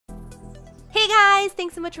guys,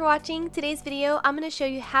 thanks so much for watching. Today's video, I'm going to show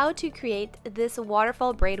you how to create this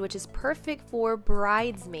waterfall braid, which is perfect for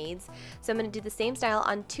bridesmaids. So I'm going to do the same style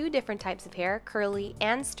on two different types of hair, curly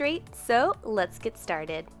and straight. So let's get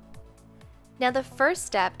started. Now the first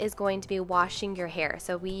step is going to be washing your hair.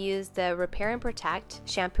 So we use the Repair and Protect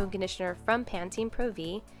shampoo and conditioner from Pantene Pro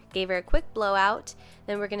V. Gave her a quick blowout.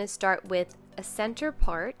 Then we're going to start with a center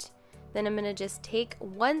part. Then I'm going to just take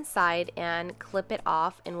one side and clip it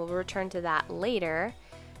off, and we'll return to that later.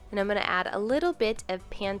 And I'm going to add a little bit of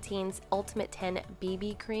Pantene's Ultimate 10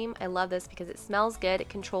 BB Cream. I love this because it smells good, it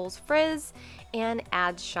controls frizz, and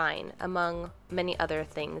adds shine, among many other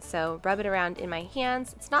things. So rub it around in my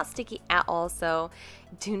hands. It's not sticky at all, so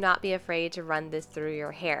do not be afraid to run this through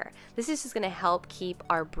your hair. This is just going to help keep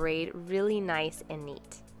our braid really nice and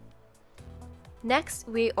neat. Next,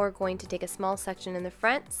 we are going to take a small section in the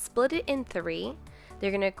front, split it in three. They're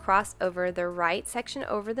going to cross over the right section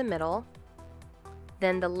over the middle,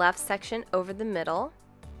 then the left section over the middle.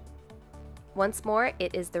 Once more,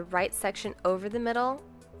 it is the right section over the middle.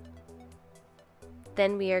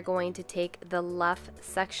 Then we are going to take the left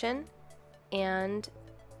section and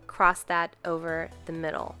cross that over the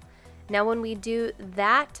middle. Now when we do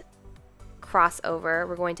that crossover,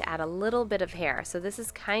 we're going to add a little bit of hair. So this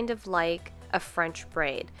is kind of like a French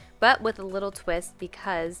braid, but with a little twist,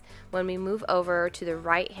 because when we move over to the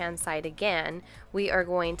right hand side again, we are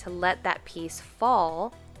going to let that piece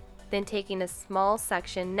fall, then taking a small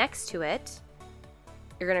section next to it,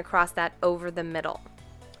 you're going to cross that over the middle.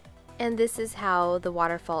 And this is how the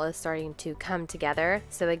waterfall is starting to come together.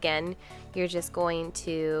 So again, you're just going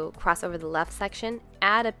to cross over the left section,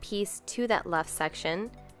 add a piece to that left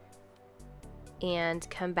section, and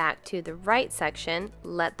come back to the right section,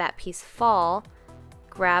 let that piece fall,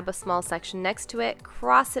 grab a small section next to it,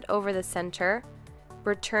 cross it over the center,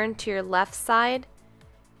 return to your left side,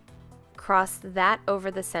 cross that over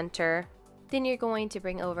the center, then you're going to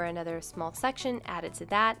bring over another small section, add it to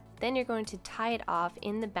that, then you're going to tie it off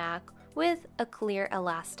in the back with a clear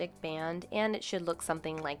elastic band, and it should look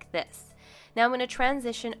something like this. Now I'm going to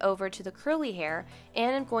transition over to the curly hair,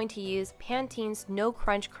 and I'm going to use Pantene's No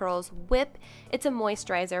Crunch Curls Whip. It's a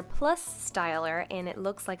moisturizer plus styler, and it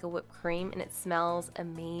looks like a whipped cream, and it smells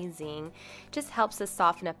amazing. Just helps to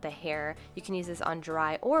soften up the hair. You can use this on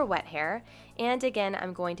dry or wet hair. And again,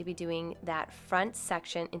 I'm going to be doing that front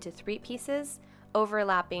section into three pieces,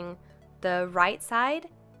 overlapping the right side.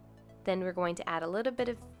 Then we're going to add a little bit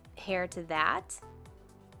of hair to that.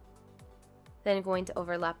 Then going to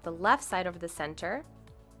overlap the left side over the center,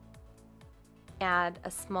 add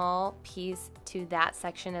a small piece to that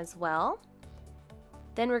section as well.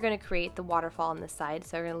 Then we're going to create the waterfall on this side,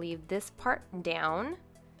 so we're going to leave this part down,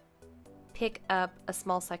 pick up a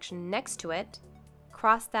small section next to it,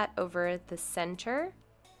 cross that over the center,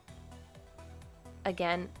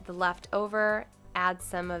 again the left over, add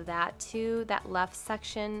some of that to that left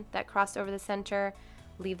section that crossed over the center,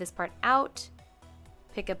 leave this part out,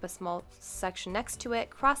 pick up a small section next to it,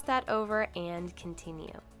 cross that over, and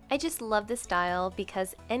continue. I just love this style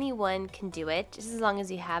because anyone can do it, just as long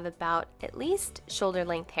as you have about at least shoulder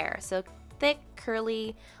length hair. So thick,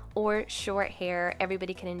 curly, or short hair,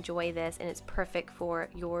 everybody can enjoy this, and it's perfect for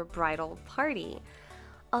your bridal party.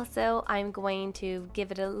 Also, I'm going to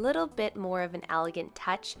give it a little bit more of an elegant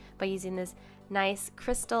touch by using this nice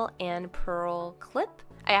crystal and pearl clip.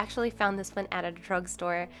 I actually found this one at a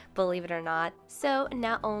drugstore, believe it or not. So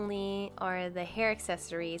not only are the hair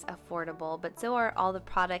accessories affordable, but so are all the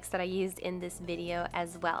products that I used in this video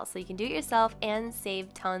as well. So you can do it yourself and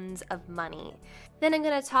save tons of money. Then I'm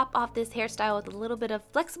going to top off this hairstyle with a little bit of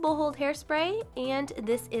flexible hold hairspray, and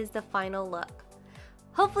this is the final look.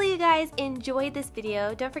 Hopefully you guys enjoyed this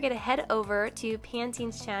video. Don't forget to head over to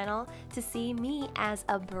Pantene's channel to see me as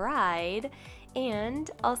a bride,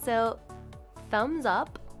 and also thumbs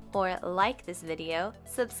up or like this video,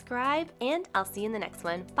 subscribe, and I'll see you in the next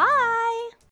one. Bye!